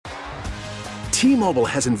T-Mobile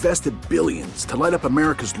has invested billions to light up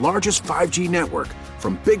America's largest 5G network,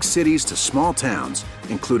 from big cities to small towns,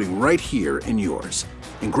 including right here in yours.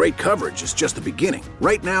 And great coverage is just the beginning.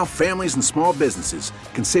 Right now, families and small businesses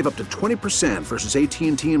can save up to 20% versus AT&T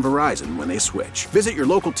and Verizon when they switch. Visit your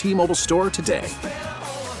local T-Mobile store today.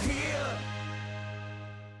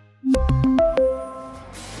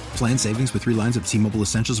 Plan savings with 3 lines of T-Mobile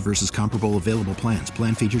Essentials versus comparable available plans.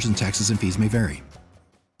 Plan features and taxes and fees may vary.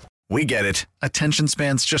 We get it. Attention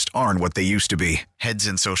spans just aren't what they used to be. Heads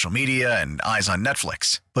in social media and eyes on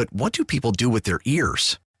Netflix. But what do people do with their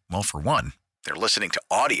ears? Well, for one, they're listening to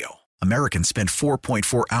audio. Americans spend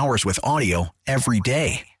 4.4 hours with audio every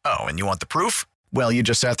day. Oh, and you want the proof? Well, you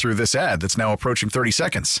just sat through this ad that's now approaching 30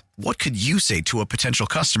 seconds. What could you say to a potential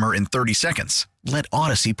customer in 30 seconds? Let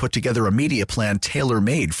Odyssey put together a media plan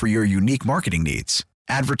tailor-made for your unique marketing needs.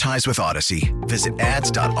 Advertise with Odyssey. Visit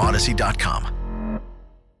ads.odyssey.com.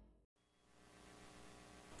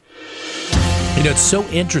 You know, it's so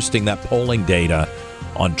interesting, that polling data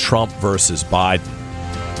on Trump versus Biden.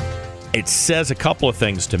 It says a couple of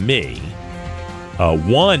things to me.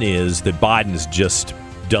 One is that Biden's just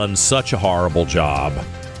done such a horrible job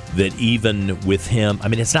that even with him, I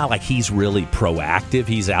mean, it's not like he's really proactive.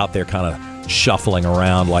 He's out there kind of shuffling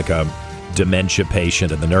around like a dementia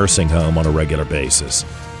patient in the nursing home on a regular basis.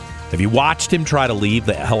 Have you watched him try to leave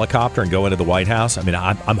the helicopter and go into the White House? I mean,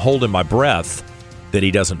 I'm holding my breath that he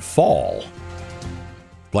doesn't fall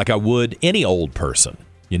like I would any old person,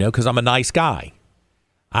 you know, because I'm a nice guy.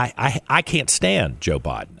 I can't stand Joe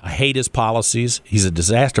Biden. I hate his policies. He's a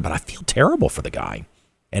disaster, but I feel terrible for the guy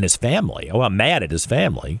and his family. Oh, I'm mad at his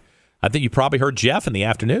family. I think you probably heard Jeff in the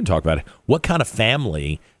afternoon talk about it. What kind of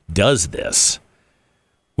family does this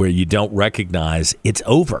where you don't recognize it's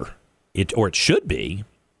over? Or it should be,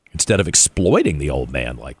 instead of exploiting the old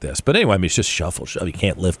man like this. But anyway, I mean, it's just shuffle. He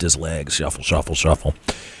can't lift his legs. Shuffle.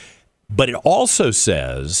 But it also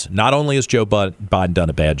says, not only has Joe Biden done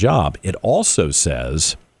a bad job, it also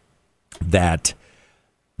says that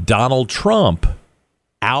Donald Trump,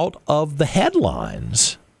 out of the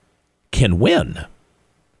headlines, can win.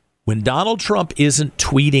 When Donald Trump isn't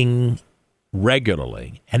tweeting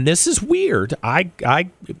regularly, and this is weird, the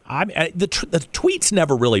tweets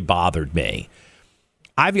never really bothered me.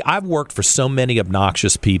 I've worked for so many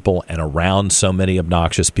obnoxious people and around so many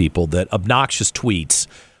obnoxious people that obnoxious tweets,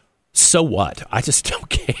 so what? I just don't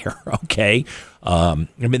care, okay? I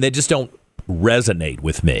mean, they just don't resonate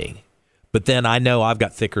with me. But then I know I've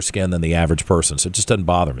got thicker skin than the average person, so it just doesn't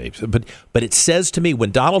bother me. But it says to me,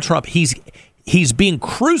 when Donald Trump, he's being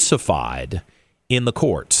crucified in the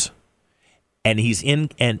courts, and he's in,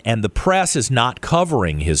 and the press is not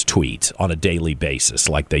covering his tweets on a daily basis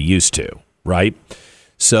like they used to, right?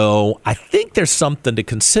 So I think there's something to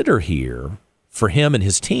consider here for him and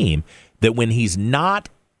his team, that when he's not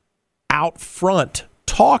out front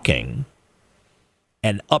talking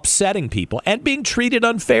and upsetting people and being treated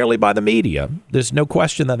unfairly by the media, there's no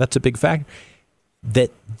question that that's a big factor,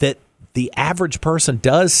 that the average person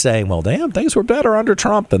does say, well, damn, things were better under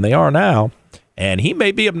Trump than they are now. And he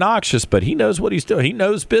may be obnoxious, but he knows what he's doing. He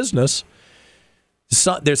knows business.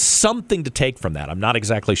 So there's something to take from that. I'm not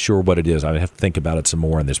exactly sure what it is. I have to think about it some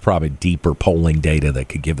more, and there's probably deeper polling data that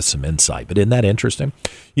could give us some insight. But isn't that interesting?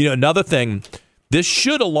 You know, another thing, this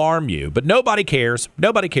should alarm you, but nobody cares.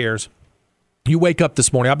 Nobody cares. You wake up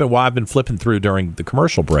this morning. I've been flipping through during the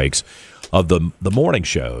commercial breaks of the morning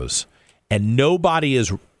shows, and nobody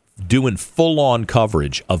is doing full-on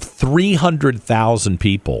coverage of 300,000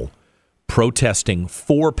 people protesting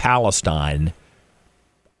for Palestine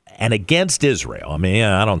and against Israel. I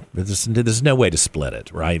mean, there's no way to split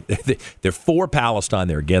it, right? They're for Palestine.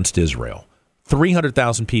 They're against Israel.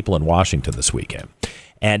 300,000 people in Washington this weekend.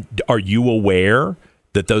 And are you aware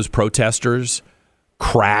that those protesters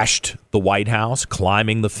crashed the White House,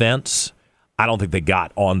 climbing the fence? I don't think they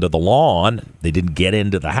got onto the lawn. They didn't get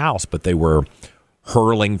into the house, but they were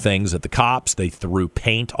hurling things at the cops. They threw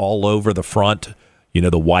paint all over the front, you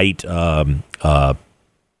know, the white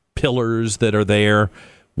pillars that are there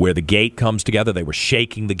where the gate comes together. They were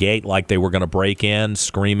shaking the gate like they were going to break in,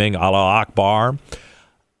 screaming Allah Akbar.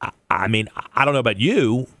 I mean, I don't know about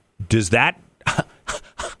you. Does that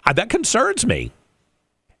that concerns me.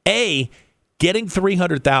 Getting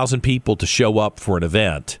 300,000 people to show up for an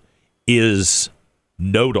event is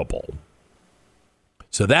notable.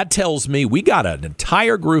 So that tells me we got an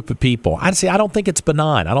entire group of people. I don't think it's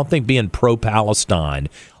benign. I don't think being pro-Palestine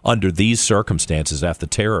under these circumstances after the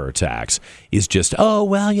terror attacks is just, oh,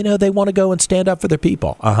 well, you know, they want to go and stand up for their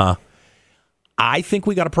people. I think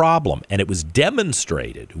we got a problem, and it was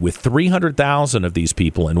demonstrated with 300,000 of these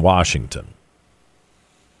people in Washington.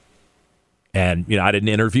 And, I didn't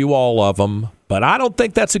interview all of them, but I don't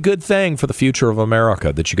think that's a good thing for the future of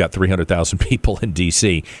America that you got 300,000 people in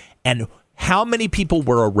D.C. And how many people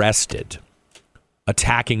were arrested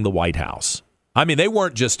attacking the White House? I mean, they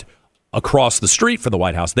weren't just across the street from the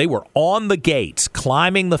White House. They were on the gates,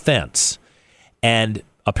 climbing the fence. And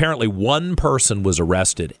apparently one person was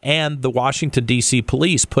arrested. And the Washington, D.C.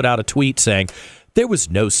 police put out a tweet saying there was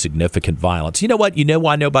no significant violence. You know what? You know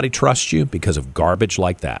why nobody trusts you? Because of garbage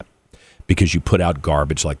like that. Because you put out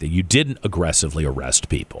garbage like that. You didn't aggressively arrest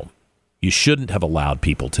people. You shouldn't have allowed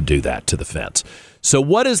people to do that to the fence. So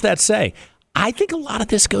what does that say? I think a lot of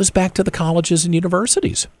this goes back to the colleges and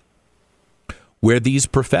universities, where these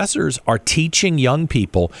professors are teaching young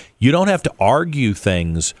people you don't have to argue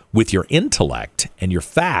things with your intellect and your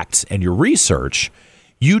facts and your research.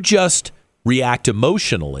 You just react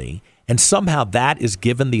emotionally, and somehow that is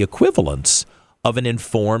given the equivalence of an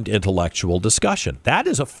informed intellectual discussion. That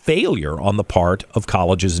is a failure on the part of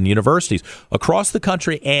colleges and universities across the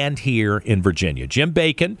country and here in Virginia. Jim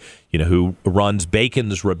Bacon, who runs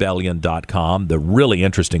baconsrebellion.com, the really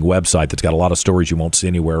interesting website that's got a lot of stories you won't see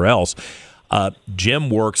anywhere else. Jim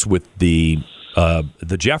works with the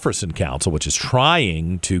Jefferson Council, which is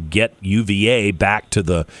trying to get UVA back to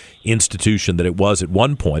the institution that it was at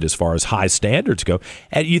one point as far as high standards go.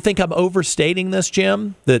 And you think I'm overstating this,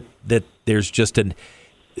 Jim? That there's just an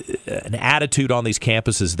attitude on these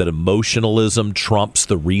campuses that emotionalism trumps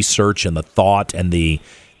the research and the thought and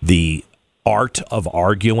the art of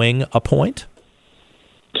arguing a point?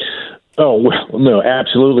 Oh, well, no,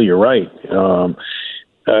 absolutely, you're right.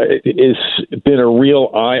 It's been a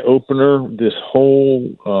real eye-opener. This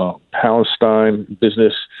whole Palestine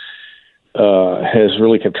business has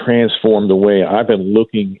really transformed the way I've been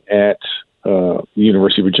looking at the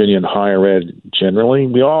University of Virginia and higher ed generally.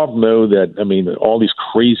 We all know that, all these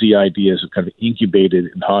crazy ideas have kind of incubated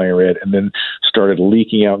in higher ed and then started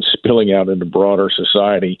leaking out and spilling out into broader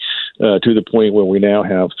society to the point where we now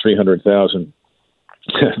have 300,000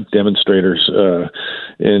 demonstrators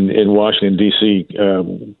in Washington, D.C.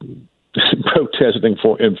 Protesting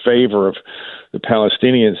in favor of the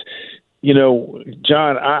Palestinians.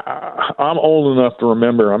 John, I'm old enough to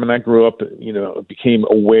remember. I grew up, became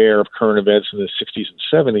aware of current events in the 60s and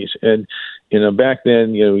 70s. And, back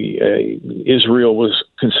then, Israel was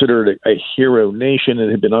considered a hero nation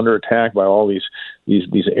and had been under attack by all these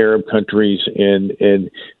Arab countries. And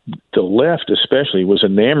the left especially was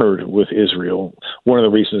enamored with Israel. One of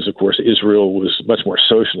the reasons, of course, Israel was much more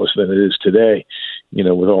socialist than it is today,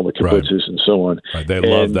 with all the kibbutzes and so on. Right. They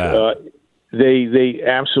love that. They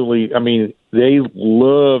absolutely, they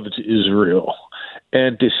loved Israel.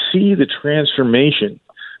 And to see the transformation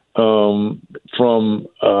from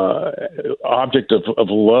object of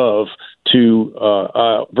love to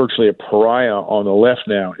virtually a pariah on the left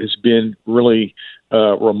now has been really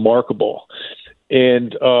remarkable.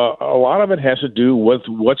 And a lot of it has to do with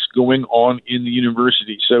what's going on in the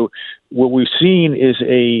university. So what we've seen is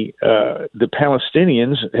the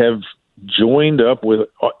Palestinians have joined up with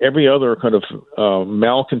every other kind of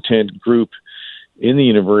malcontent group in the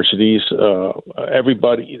universities.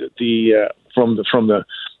 Everybody, from the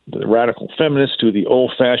radical feminists to the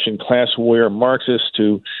old-fashioned class warrior Marxists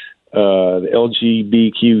to the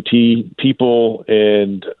LGBTQ people,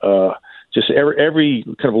 and just every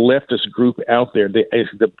kind of leftist group out there.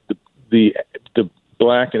 The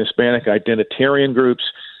Black and Hispanic identitarian groups.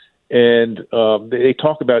 And they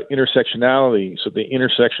talk about intersectionality, so the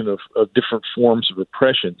intersection of different forms of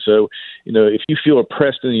oppression. So, if you feel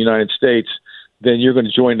oppressed in the United States, then you're going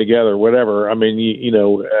to join together, whatever.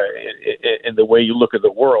 in the way you look at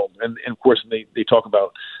the world. And of course, they talk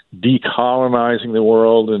about decolonizing the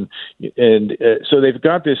world. And so they've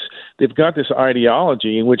got this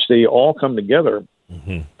ideology in which they all come together.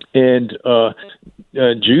 Mm-hmm. And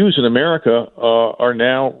Jews in America are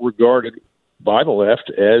now regarded by the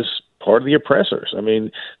left as part of the oppressors.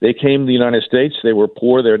 They came to the United States. They were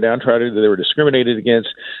poor. They were downtrodden. They were discriminated against.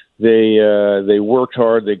 They worked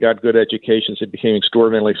hard. They got good educations. They became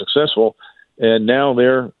extraordinarily successful. And now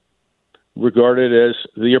they're regarded as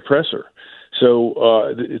the oppressor.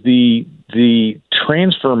 So the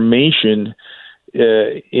transformation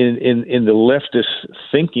in the leftist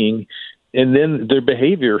thinking and then their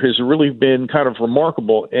behavior has really been kind of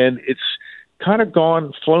remarkable. And it's kind of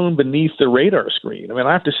flown beneath the radar screen.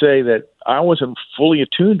 I have to say that I wasn't fully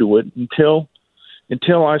attuned to it until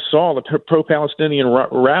I saw the pro-Palestinian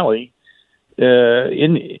rally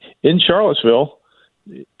in Charlottesville.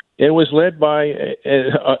 It was led by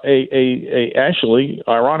actually,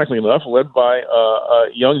 ironically enough, led by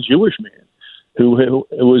a young Jewish man who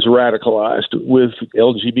was radicalized with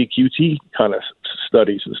LGBTQ kind of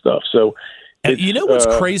studies and stuff. So And you know what's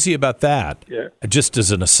crazy about that? Yeah. Just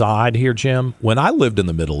as an aside here, Jim, when I lived in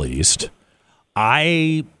the Middle East,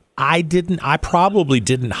 I probably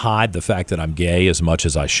didn't hide the fact that I'm gay as much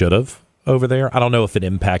as I should have over there. I don't know if it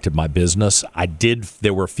impacted my business.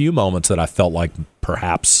 There were a few moments that I felt like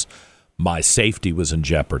perhaps my safety was in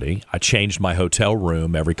jeopardy. I changed my hotel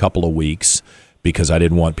room every couple of weeks because I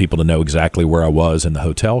didn't want people to know exactly where I was in the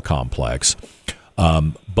hotel complex.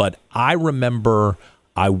 But I remember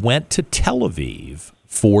I went to Tel Aviv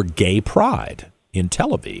for Gay Pride in Tel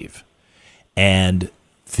Aviv. And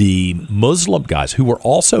the Muslim guys who were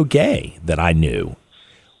also gay that I knew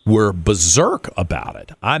were berserk about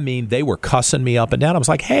it. I mean, they were cussing me up and down. I was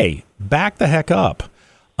like, hey, back the heck up.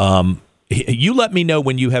 You let me know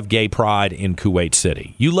when you have gay pride in Kuwait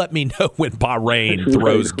City. You let me know when Bahrain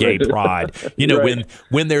throws gay pride. You know,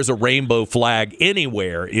 when there's a rainbow flag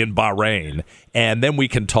anywhere in Bahrain, and then we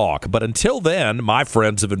can talk. But until then, my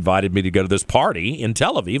friends have invited me to go to this party in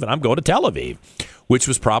Tel Aviv, and I'm going to Tel Aviv, which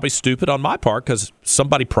was probably stupid on my part because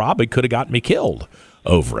somebody probably could have gotten me killed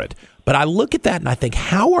over it. But I look at that and I think,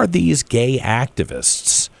 how are these gay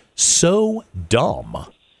activists so dumb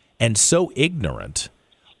and so ignorant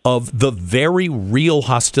of the very real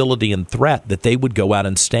hostility and threat that they would go out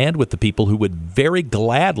and stand with the people who would very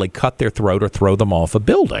gladly cut their throat or throw them off a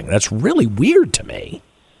building? That's really weird to me.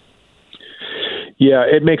 Yeah,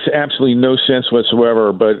 it makes absolutely no sense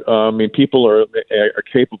whatsoever. But I mean, people are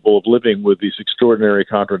capable of living with these extraordinary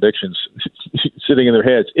contradictions sitting in their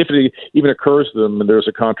heads. If it even occurs to them, and there's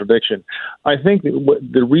a contradiction, I think that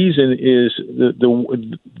the reason is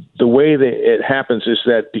the way that it happens is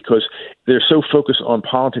that because they're so focused on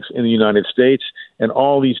politics in the United States and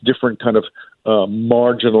all these different kind of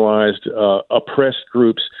marginalized, oppressed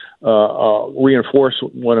groups reinforce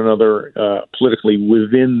one another politically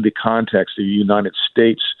within the context of the United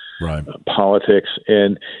States politics,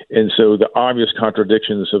 and so the obvious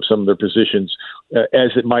contradictions of some of their positions,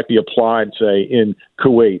 as it might be applied, say, in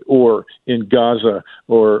Kuwait or in Gaza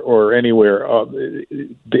or anywhere,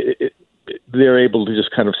 they're able to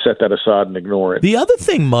just kind of set that aside and ignore it. The other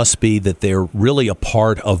thing must be that they're really a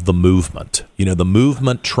part of the movement. You know, the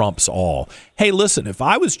movement trumps all. Hey, listen, if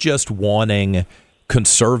I was just wanting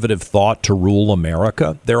conservative thought to rule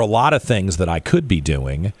America, there are a lot of things that I could be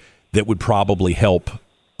doing that would probably help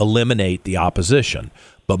eliminate the opposition.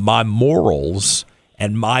 But my morals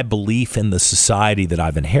and my belief in the society that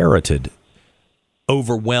I've inherited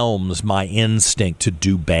overwhelms my instinct to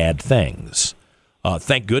do bad things.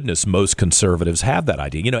 Thank goodness most conservatives have that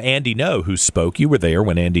idea. You know, Andy Ngo, who spoke, you were there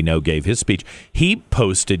when Andy Ngo gave his speech. He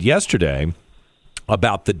posted yesterday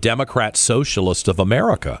about the Democrat Socialists of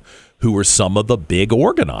America, who were some of the big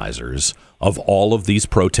organizers of all of these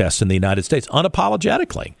protests in the United States,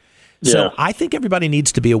 unapologetically. Yeah. So I think everybody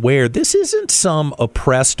needs to be aware this isn't some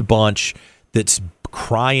oppressed bunch that's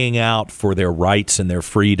crying out for their rights and their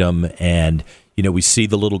freedom. And, you know, we see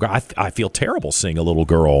the little girl. I feel terrible seeing a little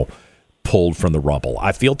girl pulled from the rubble.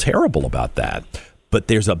 I feel terrible about that. But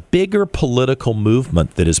there's a bigger political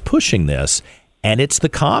movement that is pushing this, and it's the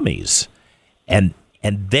commies. And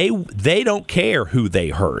they don't care who they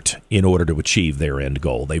hurt in order to achieve their end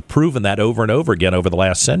goal. They've proven that over and over again over the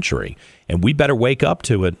last century. And we better wake up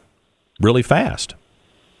to it really fast.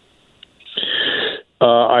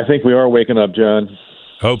 I think we are waking up, John.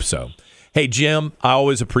 Hope so. Hey, Jim, I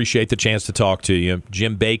always appreciate the chance to talk to you.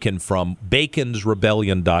 Jim Bacon from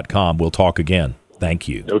baconsrebellion.com. We'll talk again. Thank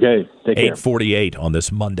you. Okay. Take care. 8:48 on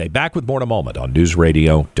this Monday. Back with more in a moment on News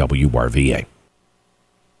Radio WRVA.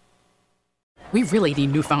 We really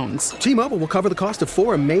need new phones. T-Mobile will cover the cost of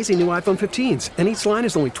 4 amazing new iPhone 15s, and each line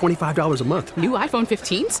is only $25 a month. New iPhone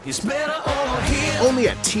 15s? It's better over here. Only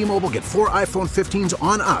at T-Mobile, get 4 iPhone 15s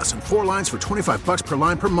on us and 4 lines for $25 per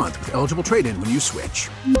line per month with eligible trade-in when you switch.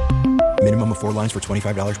 Minimum of 4 lines for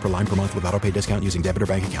 $25 per line per month with autopay discount using debit or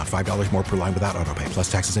bank account. $5 more per line without autopay, plus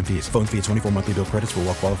taxes and fees. Phone fee at 24 monthly bill credits for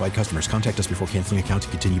well-qualified customers. Contact us before canceling account to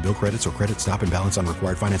continue bill credits or credit stop and balance on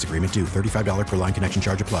required finance agreement due. $35 per line connection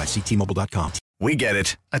charge applies. See T-Mobile.com. We get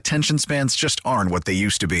it. Attention spans just aren't what they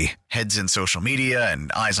used to be. Heads in social media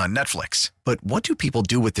and eyes on Netflix. But what do people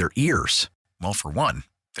do with their ears? Well, for one,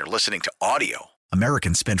 they're listening to audio.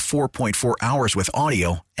 Americans spend 4.4 hours with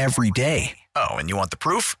audio every day. Oh, and you want the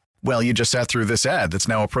proof? Well, you just sat through this ad that's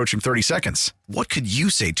now approaching 30 seconds. What could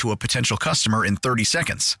you say to a potential customer in 30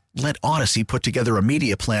 seconds? Let Odyssey put together a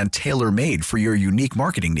media plan tailor-made for your unique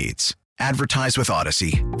marketing needs. Advertise with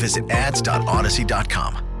Odyssey. Visit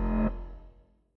ads.odyssey.com.